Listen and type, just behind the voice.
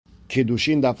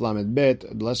Kidushin Daf Lamed Bet.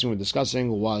 The lesson we're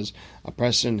discussing was a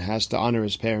person has to honor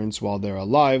his parents while they're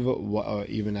alive,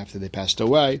 even after they passed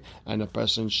away, and a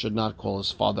person should not call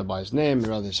his father by his name,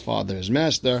 rather his father his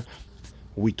master.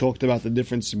 We talked about the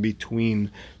difference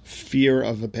between fear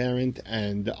of a parent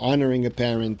and honoring a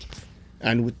parent.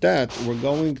 And with that, we're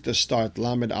going to start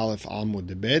Lamed Aleph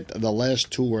Amud Bet, the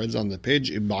last two words on the page,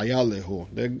 Ibaya Lehu.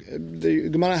 The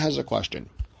Gemara has a question.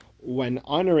 When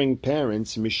honoring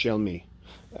parents, Mishelmi,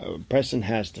 a person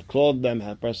has to clothe them,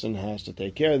 a person has to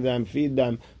take care of them, feed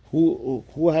them.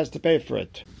 Who has to pay for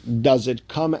it? Does it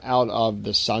come out of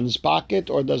the son's pocket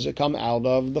or does it come out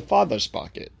of the father's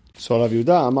pocket? So Rav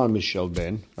Yehuda Amar Mishel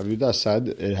Ben. Rav Yehuda said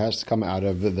it has to come out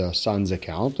of the son's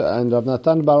account, and Rav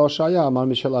Natan Bar Oshaya Amar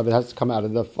Mishel it has to come out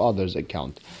of the father's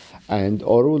account. And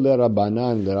Oru le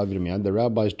Rabbanan le Rav Yirmiyah, the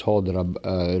rabbis told Rav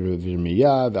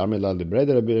Yirmiyah, V'armela le Bred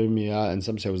Rav Yirmiyah, and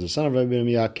some say it was the son of Rav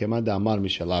Yirmiyah, Kemad Amar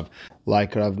Mishelav.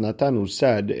 Like Rav Natan who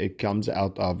said, it comes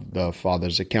out of the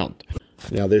father's account.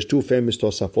 Now, there's two famous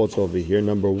Tosafot over here.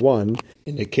 Number one,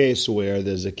 in a case where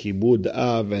there's a kibud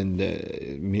av, and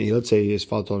let's say his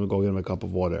father told him to go get him a cup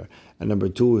of water. And number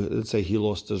two, let's say he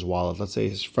lost his wallet. Let's say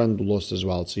his friend lost his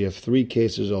wallet. So you have three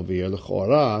cases over here.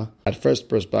 L'chora, at first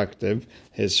perspective,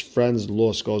 his friend's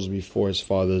loss goes before his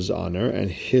father's honor,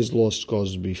 and his loss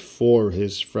goes before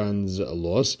his friend's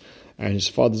loss, and his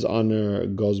father's honor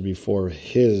goes before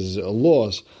his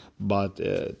loss. But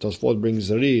Tosfot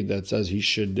brings a read that says he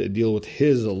should deal with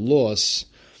his loss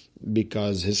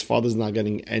because his father's not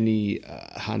getting any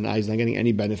hana, he's not getting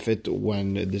any benefit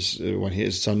when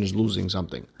his son is losing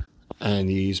something. And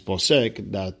he's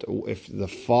posek that if the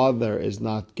father is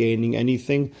not gaining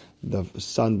anything, the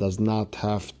son does not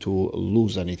have to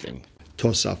lose anything.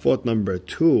 Tosafot number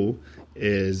 2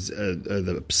 is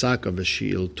the psak of a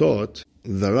shi'il tot,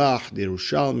 the Rach, the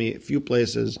Yerushalmi, a few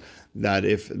places that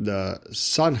if the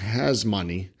son has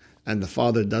money and the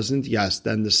father doesn't, yes,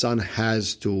 then the son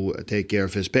has to take care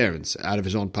of his parents out of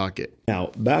his own pocket.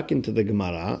 Now, back into the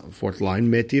Gemara, fourth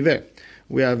line, Metiveh.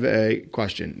 We have a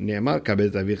question. Ne'emar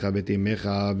kabet avicha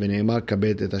betimecha v'ne'emar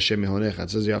kabet et Hashem mehonecha.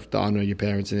 It says you have to honor your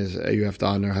parents and you have to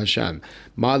honor Hashem.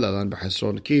 Ma'alalan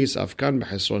b'chesron kis, afkan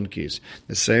b'chesron kis.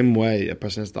 The same way a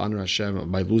person has to honor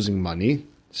Hashem by losing money,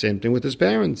 same thing with his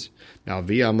parents. Now,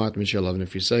 v'yamat mishelov, and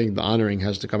if you're saying the honoring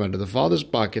has to come out of the father's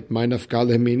pocket, then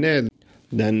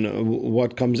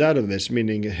what comes out of this?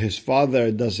 Meaning his father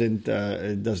doesn't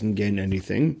gain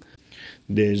anything.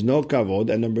 There's no kavod.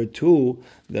 And number 2,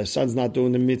 the son's not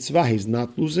doing the mitzvah. He's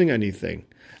not losing anything.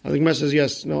 I think Gemara says,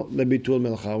 yes, no, lebitul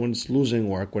melcha, when it's losing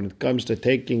work, when it comes to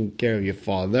taking care of your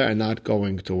father and not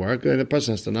going to work, then the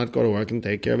person has to not go to work and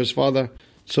take care of his father.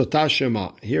 So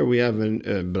Tashema, here we have in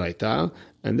Braita,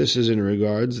 and this is in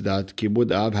regards that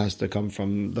Kibud Ab has to come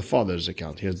from the father's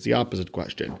account. Here's the opposite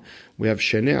question. We have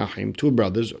Shenei Achim, 2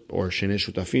 brothers, or Shenei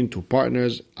Shutafin, 2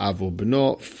 partners, Avu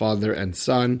Bno, father and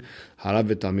son,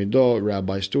 Harav Tamido,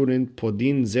 rabbi student,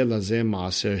 Podin Zelazeh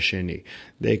Maaser Sheni.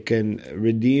 They can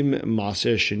redeem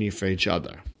Maaser Sheni for each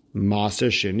other. Maaser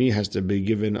Sheni has to be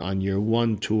given on year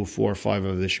 1, 2, 4, 5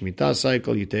 of the Shemitah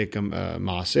cycle. You take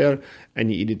Maaser and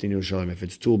you eat it in Yerushalayim. If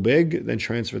it's too big, then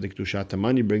transfer the Kedushat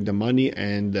money, bring the money,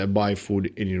 and buy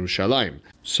food in Yerushalayim.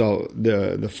 So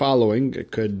the following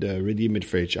could redeem it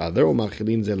for each other. And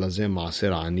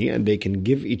they can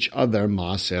give each other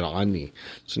Maaser Ani.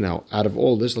 So now, out of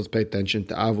all this, let's pay attention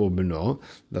to Avu B'no.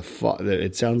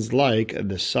 It sounds like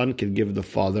the son can give the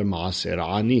father Maaser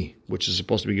Ani, which is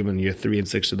supposed to be given in year 3 and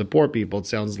 6 to the poor people. It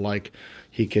sounds like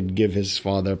he could give his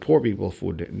father poor people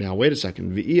food. Now, wait a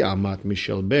second. V'i amat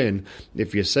mishel ben.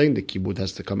 If you're saying the kibud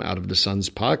has to come out of the son's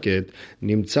pocket,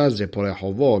 nimtza ze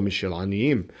porehovo mishel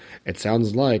aniyim. It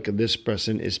sounds like this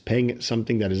person is paying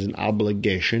something that is an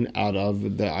obligation out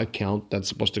of the account that's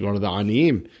supposed to go to the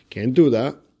aniyim. Can't do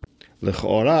that.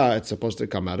 L'chora, it's supposed to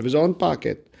come out of his own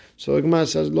pocket. So the Gemara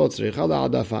says, no,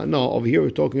 over here we're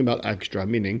talking about extra,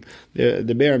 meaning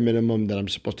the bare minimum that I'm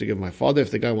supposed to give my father. If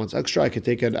the guy wants extra, I can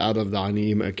take it out of the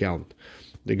aniyim account.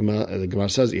 The Gemara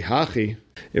says, Ihachi.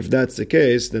 If that's the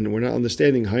case, then we're not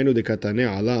understanding. Then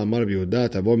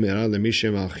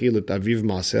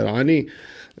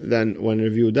when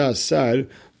Rav Yehuda said,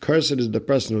 cursed is the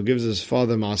person who gives his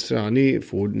father Maaser Ani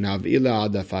food.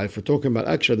 If we're talking about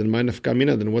extra, then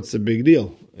then what's the big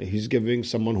deal? He's giving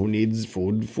someone who needs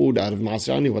food out of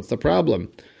Maaser Ani. What's the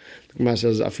problem? The Gemara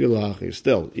says,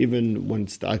 still, even when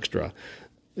it's the extra.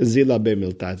 Zila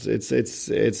be'miltat.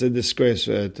 It's a disgrace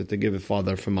to give a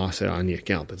father from Maaser Ani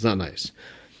account. It's not nice.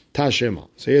 Tashema.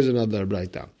 So here's another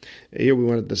breakdown. Here we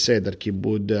wanted to say that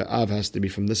kibud av has to be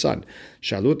from the son.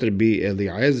 Shalut Rabbi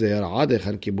Eliezer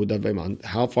adechan kibud av.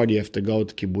 How far do you have to go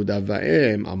to kibud av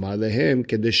va'em? Amar lehem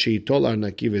kedeshi tol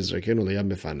arnaki v'zrakenu liyam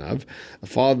befanav. A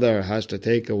father has to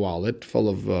take a wallet full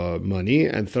of money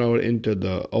and throw it into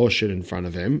the ocean in front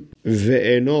of him.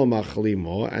 Ve'eno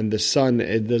machlimo, and the son,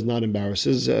 it does not embarrass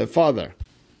his father.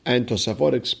 And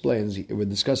Tosafot explains, we're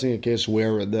discussing a case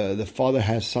where the father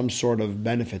has some sort of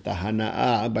benefit, a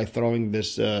hana'ah, by throwing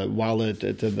this wallet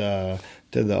to the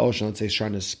ocean. Let's say he's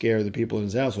trying to scare the people in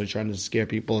his house, or he's trying to scare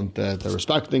people into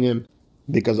respecting him,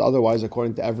 because otherwise,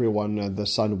 according to everyone, the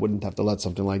son wouldn't have to let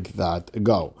something like that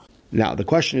go. Now, the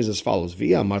question is as follows.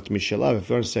 Via Mart Mishelav, if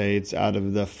you want to say it's out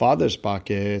of the father's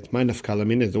pocket, what does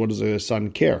the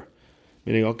son care?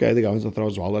 Meaning, okay, the guy wants to throw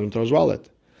his wallet, let him throw his wallet.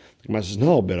 The Gemara says,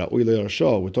 no, but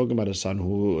we're talking about a son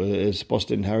who is supposed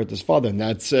to inherit his father, and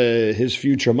that's his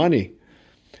future money.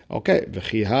 Okay.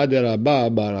 Like Rabba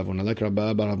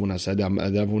Baravuna said,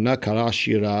 Ravuna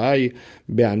Karashirai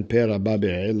Be'anpe Rabba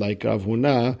Be'el, like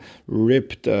Ravuna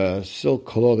ripped silk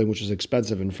clothing, which is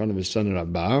expensive, in front of his son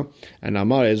Rabba, and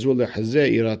Amar Ezul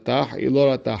Hazeh Iratah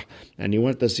Iloratah, and he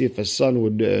wanted to see if his son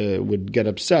would get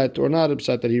upset or not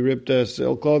upset that he ripped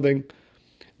silk clothing.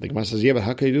 The Gemara says, yeah, but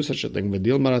how can you do such a thing?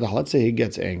 Let's say he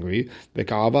gets angry, and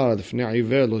now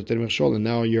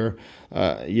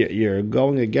you're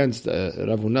going against,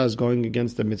 Ravuna is going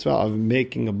against the mitzvah of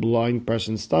making a blind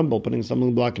person stumble, putting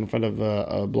something black in front of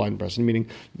a blind person, meaning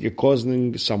you're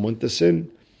causing someone to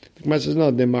sin. The Gemara says,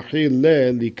 no,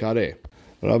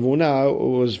 Ravuna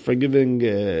was forgiving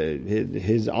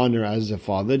his honor as a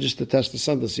father just to test the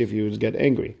son to see if he would get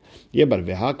angry. Yeah, but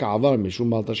again,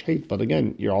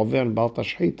 you're over and bal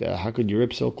tashchit. How could you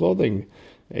rip silk clothing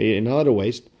in another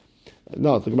waste?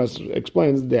 No, the Gemara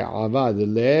explains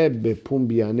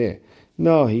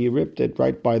no, he ripped it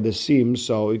right by the seam,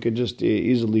 so he could just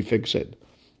easily fix it.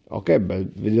 Okay,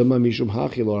 but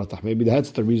maybe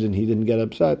that's the reason he didn't get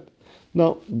upset.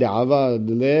 No, he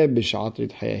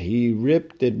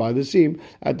ripped it by the seam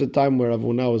at the time where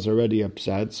Ravuna was already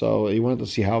upset, so he wanted to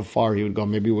see how far he would go.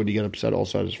 Maybe would he get upset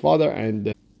also at his father,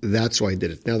 and that's why he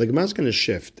did it. Now the Gemara is going to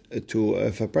shift to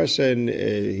if a person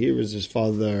hears his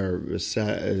father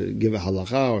give a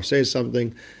halakha or say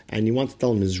something, and you want to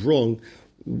tell him he's wrong,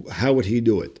 how would he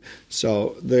do it?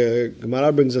 So the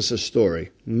Gemara brings us a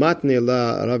story. Matne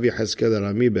la Rav Yecheskel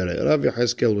Rami bere. Rav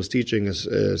Yecheskel was teaching his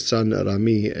son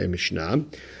Rami a Mishnah,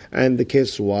 and the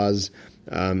case was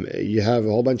you have a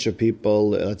whole bunch of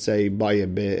people, let's say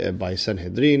by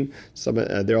Sanhedrin,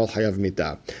 they're all Hayav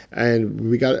Mita, and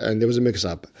there was a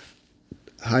mix-up.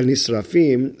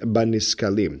 Hanisrafim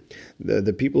baniskalim.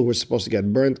 The people who were supposed to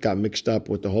get burnt got mixed up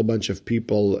with a whole bunch of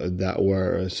people that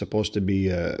were supposed to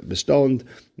be stoned.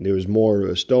 There was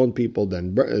more stoned people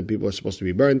than people who were supposed to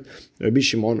be burnt. Rabbi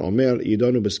Shimon Omer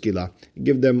Yidonu b'skila.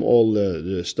 Give them all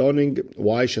the stoning.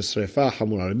 Why shasrefa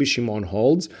hamura? Rabbi Shimon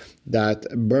holds that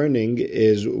burning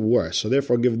is worse, so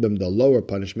therefore give them the lower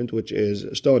punishment, which is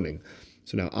stoning.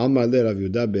 So now Amar le Rav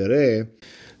Yehuda bere.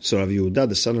 So Rav Yehuda,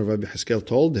 the son of Rabbi Haskel,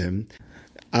 told him,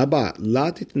 Abba,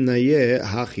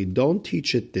 hachi, don't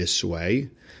teach it this way.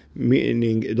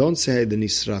 Meaning, don't say the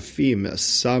nisrafim,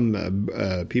 some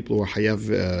people who are hayav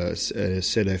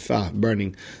serefah,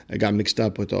 burning, got mixed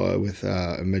up with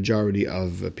a majority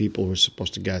of people who are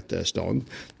supposed to get stoned.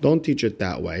 Don't teach it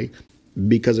that way.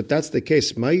 Because if that's the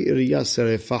case, why are you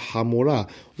saying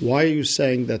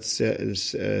that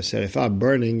serefah,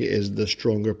 burning, is the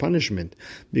stronger punishment?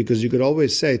 Because you could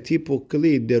always say,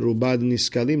 tipukli derubad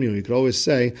niskalim. You could always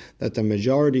say that the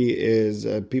majority is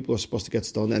people are supposed to get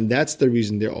stoned, and that's the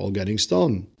reason they're all getting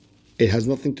stoned. It has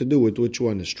nothing to do with which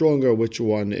one is stronger, which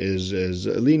one is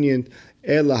lenient.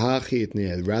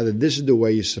 Rather, this is the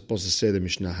way you're supposed to say the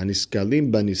Mishnah.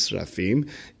 Haniskalim banisrafim.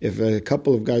 If a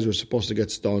couple of guys who were supposed to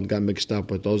get stoned got mixed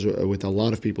up with a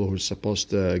lot of people who were supposed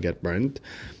to get burnt,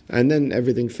 and then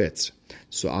everything fits.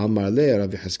 So Amar le, Rav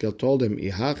Yecheskel told him,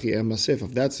 Ihachi emasef.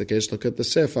 If that's the case, look at the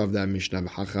sefer of that Mishnah.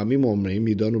 Hachamim omrim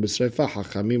yidonu b'srefa.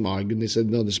 Hachamim argued. They said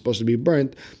no, they're supposed to be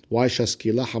burnt. Why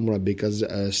shaskila hamura? Because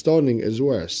stoning is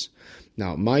worse.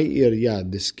 Now, my irya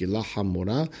diskila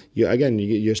hamura.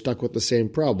 You're stuck with the same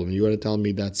problem. You want to tell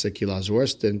me that sekila is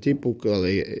worse than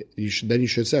tipukali. You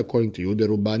should say, according to you, the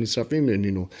rubani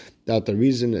srafim, that the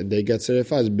reason they get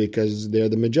serefah is because they're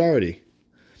the majority.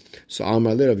 So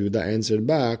Amar le, Rav Yehuda answered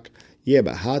back, yeah,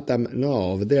 but hatam, no,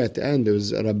 over there at the end it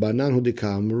was Rabbanan hu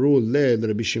dekamru le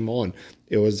Rabbi Shimon.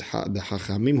 It was the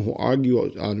Hachamim who argue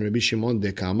on Rabbi Shimon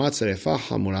dekamat serefah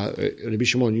hamura. Rabbi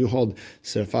Shimon, you hold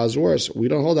serefah is worse. We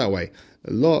don't hold that way.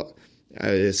 Lo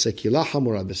sekila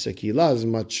hamura. The sekila is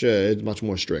much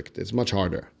more strict. It's much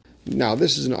harder. Now,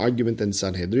 this is an argument in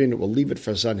Sanhedrin. We'll leave it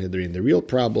for Sanhedrin. The real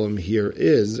problem here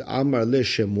is Amar le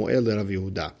Shemuel Rav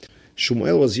Yehuda.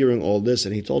 Shmuel was hearing all this,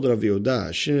 and he told Rav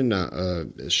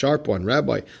Yehuda, a sharp one,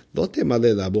 Rabbi, you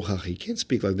can't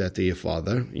speak like that to your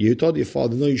father. You told your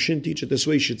father, no, you shouldn't teach it this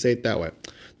way, you should say it that way.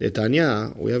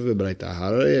 Tanya, we have a Braita.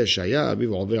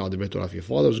 If your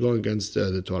father was going against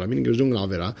the Torah, meaning he was doing an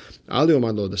Avera,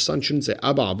 the son shouldn't say,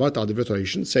 Abba, you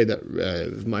shouldn't say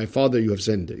that, my father, you have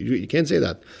sinned. You can't say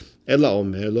that. Rather,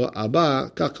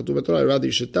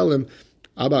 you should tell him,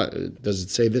 Abba, does it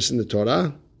say this in the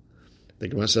Torah? The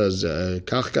Gemara says,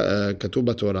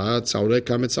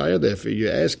 if you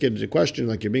ask him a question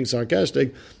like you're being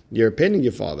sarcastic, you're painting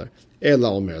your father.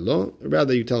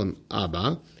 Rather, you tell him,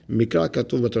 Abba, there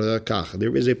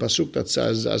is a pasuk that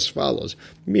says as follows,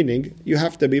 meaning you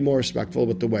have to be more respectful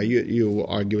with the way you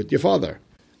argue with your father.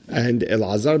 And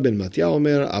Elazar ben Matya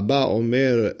Omer, Abba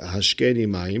Omer Hashkeni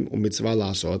Maim, Umitzvah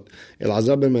Lasot.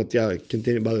 Elazar ben Matya,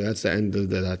 continue, but that's the end of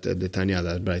the Tanya,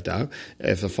 that Braita.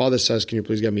 If the father says, can you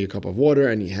please get me a cup of water,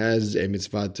 and he has a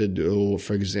mitzvah to do,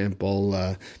 for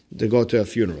example, to go to a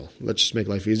funeral. Let's just make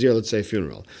life easier, let's say a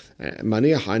funeral. I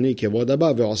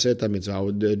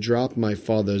would drop my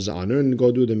father's honor and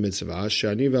go do the mitzvah,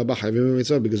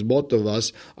 because both of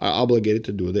us are obligated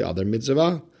to do the other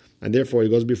mitzvah. And therefore, he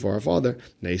goes before our father.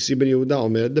 Naisi ben Yehuda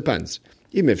Omer, it depends.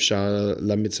 If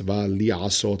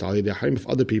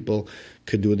other people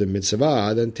could do the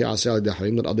mitzvah, then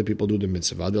let other people do the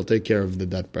mitzvah. They'll take care of the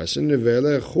dead person.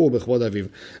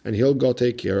 And he'll go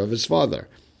take care of his father.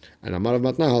 And Amar Rav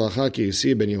Matna halacha ki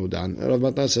Yisi ben Yehuda. Rav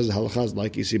Matna says halacha is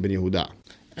like Yisi ben Yehuda.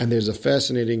 And there's a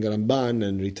fascinating Ramban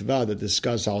and Ritva that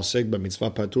discuss how sig mitzvah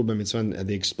patur mitzvah, and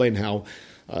they explain how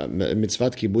mitzvah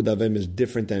kibud avim is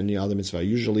different than any other mitzvah.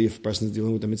 Usually, if a person is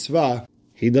dealing with a mitzvah,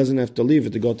 he doesn't have to leave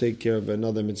it to go take care of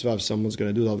another mitzvah if someone's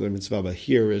going to do the other mitzvah. But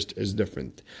here is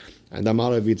different. And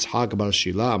Amar Rav Yitzchak bar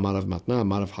Shila, Amar Rav Matna,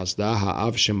 Amar Rav Hasda,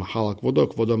 ha'av shemachal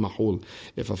kvodo kvodo mahul.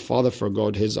 If a father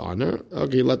forgot his honor,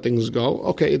 okay, let things go.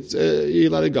 Okay, you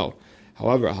let it go.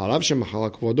 However, harav shemachal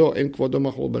kvodo in kvodo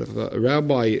mahul. But if a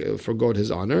rabbi forgot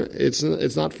his honor, it's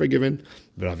not forgiven.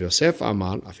 Rav Yosef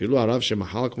Amar, afilu harav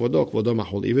shemachal kvodo kvodo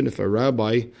mahul. Even if a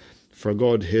rabbi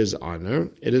forgot his honor,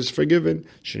 it is forgiven.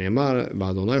 Shneimar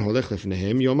v'Adonai holech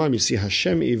lefnehem yomam. You see,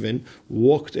 Hashem even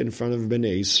walked in front of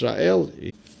Bnei Israel.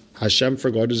 Hashem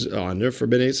forgot his honor for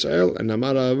Bnei Israel. And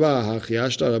Amar Rabba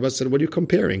hachiyashta, Rabba said, what are you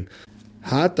comparing?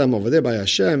 Hatam over there by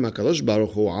Hashem, HaKadosh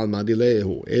Baruch Hu al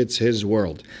Madilehu. It's His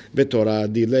world. V'Torah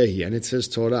Dilehi, and it's His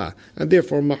Torah. And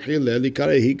therefore, Machile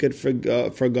Likare, He could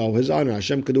forgo His honor.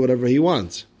 Hashem could do whatever He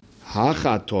wants.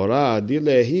 Hacha Torah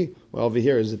Dilehi. Well, over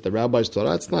here, is it the rabbi's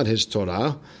Torah? It's not his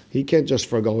Torah. He can't just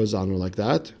forgo his honor like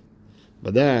that.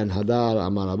 But then Hadar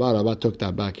Amar Rabba took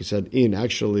that back. He said,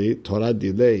 actually, Torah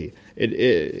Dilehi. It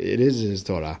is his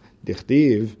Torah.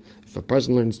 Dichtiv. If a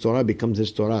person learns Torah, it becomes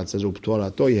his Torah. It says, he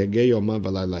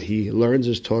learns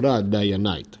his Torah day and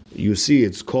night. You see,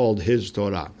 it's called his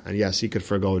Torah. And yes, he could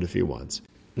forgo it if he wants.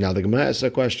 Now, the Gemara asks a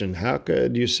question. How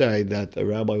could you say that a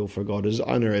rabbi who forgot his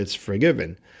honor, it's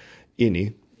forgiven?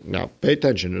 Now, pay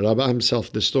attention. Rabbi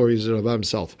himself, the story is Rabbi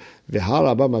himself.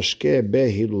 Rabbi is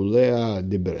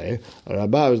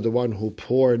the one who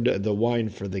poured the wine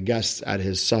for the guests at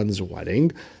his son's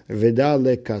wedding. And he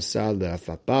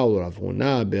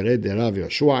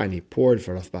poured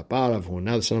for Rav Papa, Rav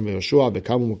Huna, the son of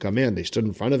Yoshua, and they stood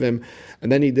in front of him.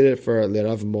 And then he did it for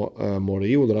Rav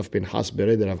Moriu, Rav Pinchas,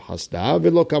 Bered, Rav Hasda, and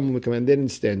they didn't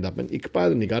stand up. And he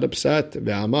got upset.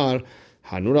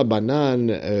 Hanura Banan,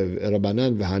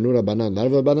 Rabbanan, V'Hanura Banan.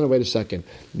 Rabbanan, wait a second.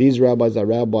 These rabbis are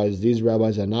rabbis, these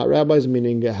rabbis are not rabbis,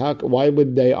 meaning why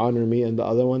would they honor me and the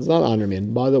other ones not honor me?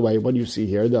 And by the way, what do you see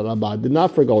here? The Rabbah did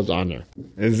not forgo his honor.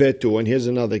 Vetu, and here's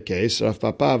another case. Rav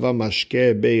Papa va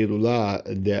mashke beirula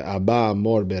de Abba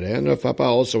mor beren. Rav Papa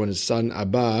also, when his son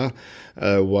Abba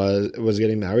was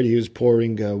getting married, he was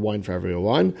pouring wine for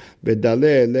everyone.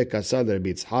 Bedale lekasad Rabbi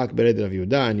Yitzchak bered Rav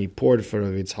Yehuda, and he poured for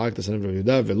Rabbi Yitzchak, the son of Rav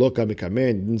Yehuda. Veloka mikamen,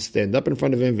 didn't stand up in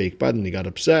front of him. Veikpad, and he got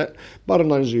upset. Bottom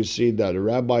line is, you see that a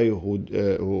rabbi who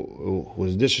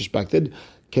is disrespected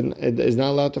is not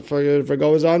allowed to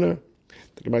forgo his honor.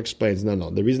 The Gemara explains,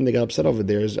 no. The reason they got upset over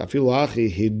there is they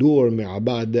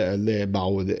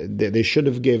should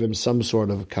have gave him some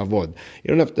sort of kavod. You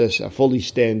don't have to fully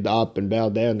stand up and bow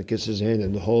down and kiss his hand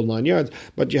and the whole 9 yards,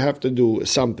 but you have to do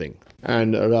something.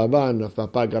 And Rabba and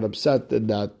Papa got upset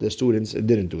that the students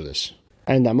didn't do this.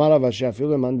 And Amar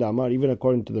even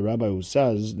according to the rabbi who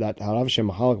says that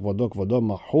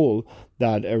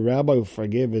that a rabbi who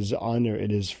forgave his honor,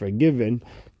 it is forgiven.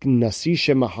 Nasi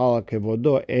shemahal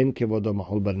kevodo en kevodo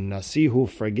mahul. But Nasi who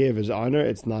forgave his honor,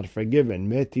 it's not forgiven.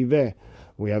 Metive.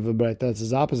 We have a braita that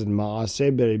says opposite.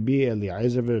 Maaseh beRabbi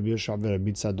Eliezer veRabbi Yoshua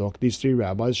veRabbi Tzadok. These three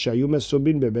rabbis, shayu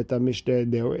mesubin bebet hamishte.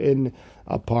 They were in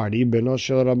a party. Beno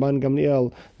shel Rabban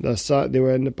Gamliel. They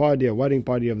were in the party, a wedding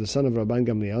party of the son of Rabban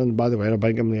Gamliel. And by the way,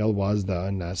 Rabban Gamliel was the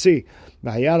Nasi.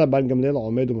 V'haya Rabban Gamliel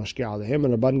omedu mashke alehem.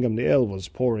 And Rabban Gamliel was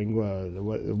pouring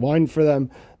wine for them.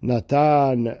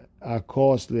 Natan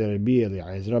akos leRabbi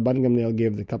Eliezer. Rabban Gamliel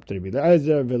gave the cup to Rabbi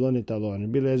Eliezer. Velo nitalo. And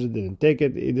Rabbi Eliezer didn't take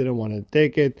it. He didn't want to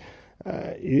take it.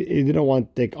 He didn't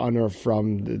want to take honor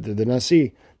from the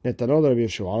Nasi. Netanol Rabbi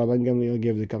Yeshua. Rabban Gamliel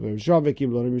gave the cup to Rabbi Yeshua.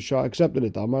 V'kiblo Rabbi Yeshua accepted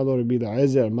it. Amar lo Rabbi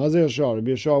Eliezer. Mazeh Yeshua. Rabbi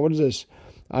Yeshua, what is this?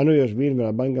 Anu Yoshvin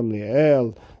v'Rabban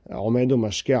Gamliel omedu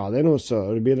mashke alenu.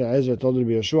 So Rabbi Eliezer told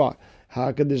Rabbi Yeshua,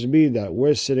 how could this be that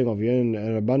we're sitting over here and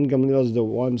Rabban Gamliel is the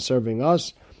one serving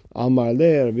us? Amar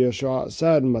le Rabbi Yeshua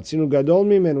said, Matzinu gadol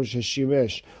mimenu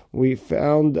sheshimesh. We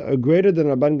found a greater than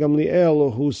Rabban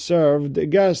Gamliel who served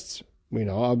guests. We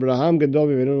know Abraham Gadol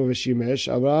Mimenu Veshimesh.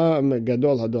 Abraham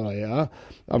Gadol Hadoraya.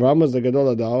 Abraham was the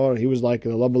Gadol Hador. He was like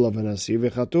the level of a Nasi.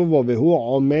 V'chatuvo v'hu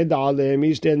omed aleim.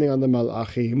 He's standing on the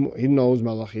Malachim. He knows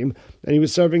Malachim, and he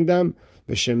was serving them.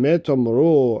 V'shemet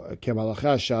omru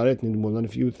keMalacha sharet nidmul. And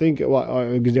if you think,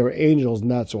 because they were angels,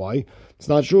 and that's why it's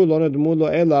not true. Lo nidmul lo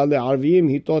ela le'arvim.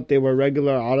 He thought they were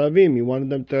regular Aravim. He wanted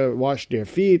them to wash their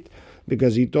feet,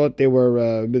 because he thought they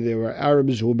were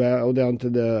Arabs who bow down to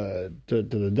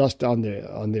the dust on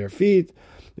their feet.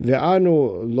 And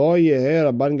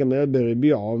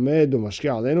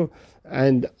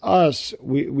us,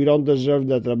 we don't deserve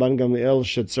that Rabban Gamliel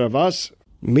should serve us.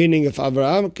 Meaning, if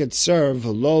Abraham could serve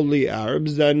lowly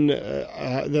Arabs, then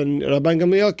Rabban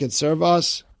Gamliel could serve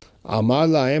us. Amar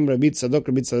lahem Rabbi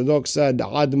Tzadok said,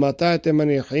 Ad mata atem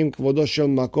manichim kvodo shel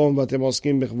makom v'atem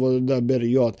oskim b'kvodo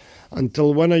beriyot.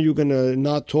 Until when are you going to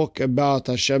not talk about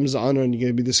Hashem's honor and you're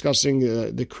going to be discussing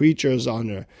the creature's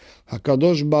honor?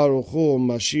 HaKadosh Baruch Hu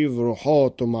mashiv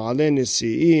ruchot u'ma'aleh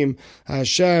nesi'im.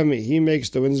 Hashem, He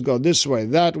makes the winds go this way,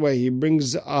 that way. He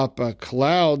brings up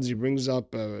clouds, He brings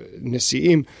up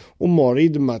nesi'im,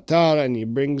 u'morid matar, and He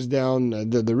brings down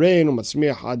the rain,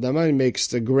 u'matzmiach adama, He makes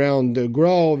the ground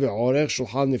grow, ve'orech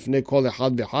shulchan lifnei kol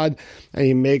echad v'echad, and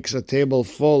He makes a table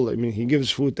full. I mean, He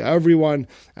gives food to everyone,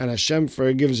 and Hashem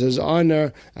forgives His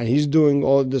honor, and He's doing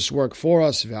all this work for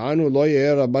us. Ve'anu lo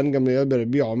yeh Rabban Gamliel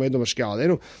beRabbi omedu mashke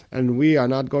alenu, and we are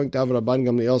not going to have Rabban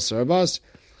Gamliel serve us.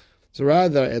 So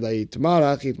rather, if it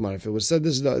was said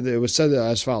it was said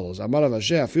as follows: even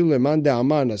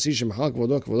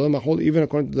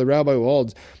according to the rabbi who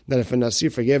holds that if a Nasi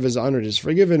forgave his honor, it is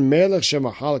forgiven. But if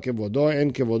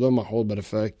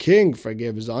a king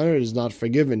forgave his honor, it is not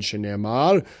forgiven.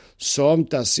 Shenemar, Som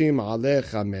tasim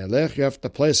alecha melech. You have to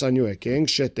place on you a king.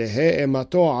 Shetehe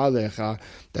emato alecha,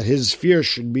 that his fear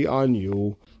should be on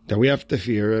you, that we have to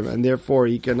fear him, and therefore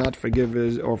he cannot forgive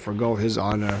his or forgo his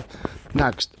honor.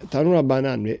 Next, Tanura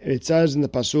Banan. It says in the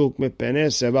pasuk, a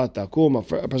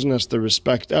person has to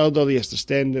respect elderly, has to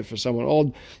stand for someone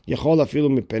old.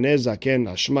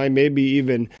 Maybe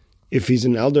even if he's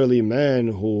an elderly man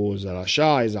who's a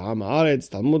rasha, is a ha'aretz,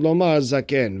 Talmud lomar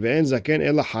zaken, ve'en zaken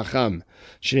ela hacham.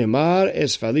 Shneimar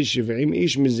esfali shiv'im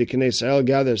ish miziknei Israel,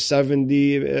 gathers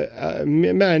 70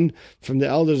 men from the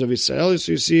elders of Israel.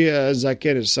 So you see,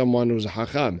 zaken is someone who's a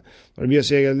hacham. Rabbi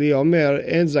Yossi Gali Omer,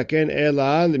 en zaken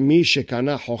ela mi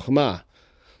shekana chokhmah.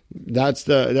 That's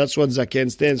what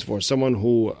zaken stands for. Someone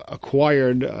who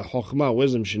acquired chokhmah,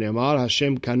 wisdom. Shneimar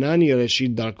Hashem kanani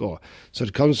reshit darko. So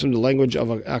it comes from the language of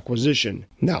acquisition.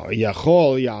 Now,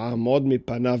 yachol ya'amod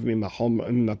mipanav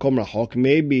mimakom rachok.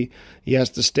 Maybe he has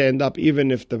to stand up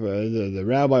even if the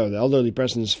rabbi or the elderly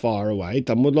person is far away.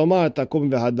 Tamud lomar takum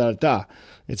v'hadarta.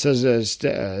 It says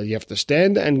you have to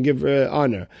stand and give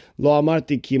honor. Lo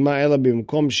amarti kima ela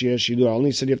b'mkom sheyesh shidur. I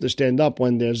only said you have to stand up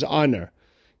when there's honor.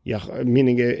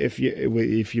 Meaning, if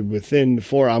you're within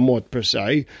 4 amot per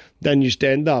se, then you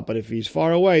stand up. But if he's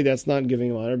far away, that's not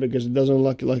giving him honor, because it doesn't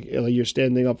look like you're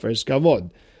standing up for his kavod.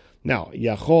 Now,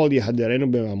 yachol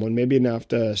yahaderenu b'mamon. Maybe you have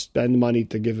to spend money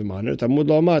to give him honor. Tamud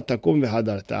lomar takum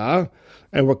v'hadarta.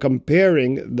 And we're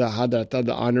comparing the hadarta,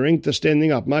 the honoring, to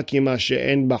standing up. Makima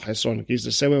she'en b'chesron. It's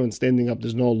the same way when standing up,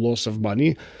 there's no loss of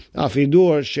money.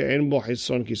 Afidur she'en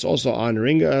b'chesron. It's also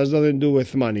honoring. It has nothing to do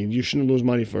with money. You shouldn't lose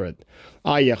money for it.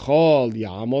 Yachol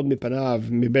ya'amod mipanav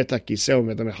mibet hakiseh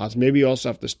u'met hamechas. Maybe you also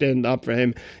have to stand up for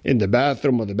him in the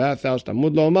bathroom or the bathhouse.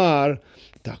 Tamud lomar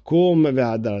takum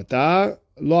v'hadarta.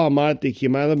 Lo amarti ki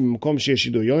ma'ala b'makom sheyesh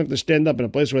shidur. You don't have to stand up in a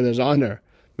place where there's honor.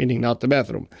 meaning not the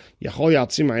bathroom.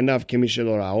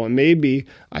 Maybe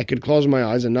I could close my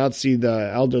eyes and not see the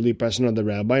elderly person or the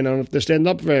rabbi, and I don't have to stand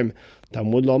up for him.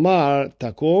 Talmud lomar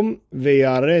takum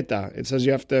veyareta. It says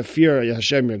you have to fear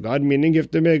Hashem your God, meaning you have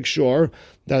to make sure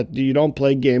that you don't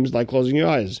play games like closing your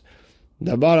eyes.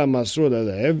 Davar masur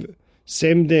lev.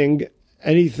 Same thing.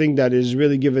 Anything that is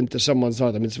really given to someone's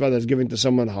heart, a mitzvah that's given to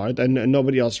someone's heart, and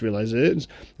nobody else realizes it.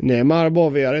 There's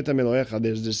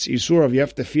this isur of you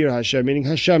have to fear Hashem, meaning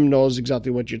Hashem knows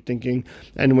exactly what you're thinking,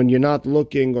 and when you're not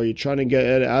looking or you're trying to get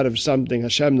it out of something,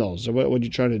 Hashem knows. So what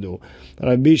you're trying to do.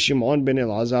 Rabbi Shimon ben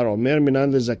Elazar omer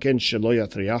minan lezaken shelo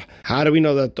yatriach. How do we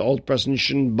know that the old person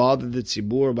shouldn't bother the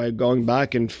tzibur by going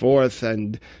back and forth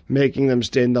and making them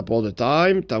stand up all the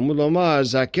time? Talmud lomar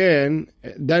zaken.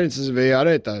 Then it says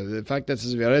veyareta. The fact that it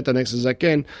says veyareta next to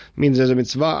zaken means there's a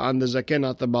mitzvah on the zaken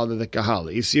not to bother the kahal.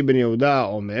 Isi ben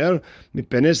Yehuda omer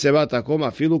mipnei seva takom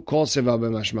afilu kol seva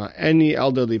b'mashma. Any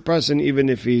elderly person, even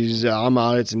if he's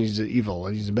amaretz and he's evil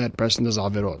and he's a bad person, does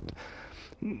averot.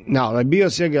 Now, Rabbi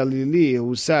Yosef Galili,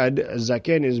 who said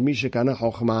zaken is mishekana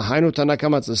chokhma, hainu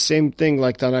Tanakama, it's the same thing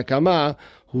like Tanakama,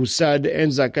 who said en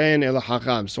zaken el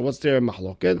hakam. So what's their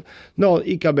mahloket? No,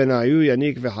 ika benayu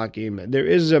yanik vehakim. There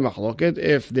is a mahloket.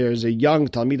 If there's a young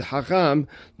talmid hakam,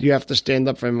 do you have to stand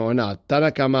up for him or not?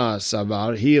 Tanakama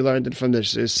savar, he learned it from the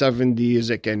 70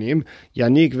 zakenim.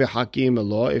 Yanik vehakim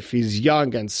lo. If he's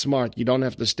young and smart, you don't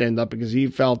have to stand up because he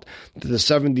felt that the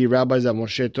 70 rabbis that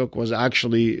Moshe took was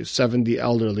actually 70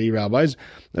 elderly rabbis.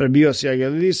 Rabbi Yossi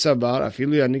Agalili savar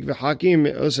afilu yanik vehakim.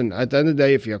 Listen, at the end of the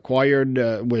day, if he acquired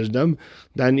wisdom,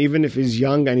 then even if he's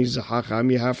young and he's a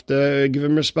hacham, you have to give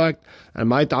him respect. And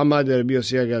my ta'amad Rabbi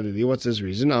Yossi Galili, what's his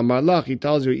reason? Amar lach, he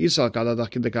tells you, Isal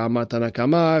kadadach amar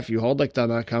Tanakama, if you hold like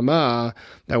Tanakama,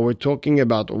 that we're talking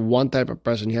about one type of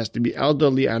person, he has to be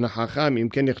elderly and a hacham,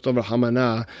 imken yichtov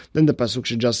hamana, then the pasuk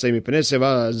should just say, mipnei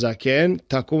seva zaken,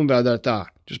 takum ve'adarta.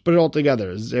 Just put it all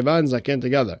together. Zeva and Zaken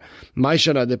together. Why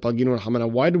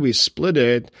do we split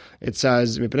it? It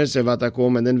says and then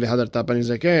Vehadarta Pani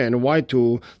Zaken. Why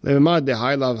two? It's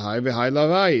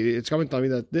coming to tell me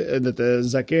that the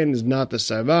Zaken is not the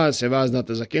Seva. Seva is not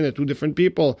the Zaken. They're two different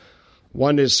people.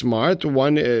 One is smart.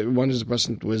 One is a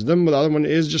person with wisdom. But the other one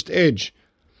is just age.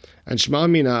 And Shema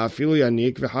Mina Afilu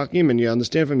Yanik v'Hakim, and you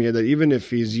understand from here that even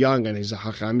if he's young and he's a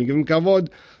Hakam, you give him kavod.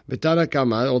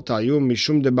 V'Tanakama Otayu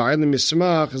Mishum Deba'il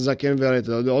Mismach Zaken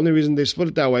Ve'areta. The only reason they split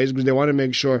it that way is because they want to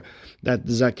make sure that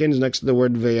the Zaken is next to the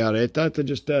word Ve'areta to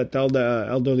just tell the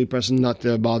elderly person not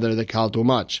to bother the Kal too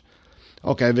much.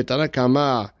 Okay,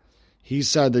 V'Tanakama. He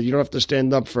said that you don't have to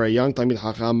stand up for a young Talmid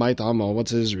Hakam, my Tama.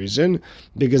 What's his reason?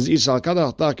 Because Isal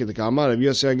Kadach Taki the Kama Rabbi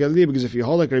Yosef Galili. Because if you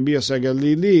hold like Rabbi Yosef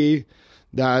Galili,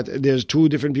 that there's two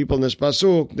different people in this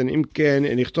pasuk, then imken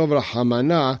and ichtov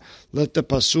rahamana, let the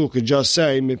pasuk just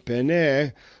say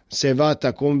mipene seva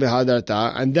takum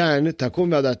vehadarta, and then takum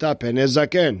vehadarta pene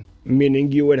zaken,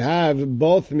 meaning you would have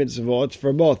both mitzvot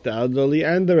for both the elderly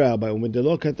and the rabbi.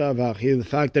 The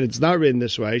fact that it's not written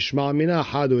this way, shma mina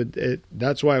hadu,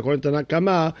 that's why according to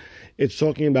Nakama, it's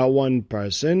talking about one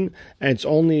person, and it's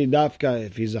only dafka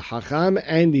if he's a hacham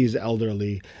and he's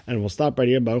elderly. And we'll stop right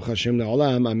here. Baruch Hashem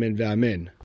le'olam. Amen ve'amen.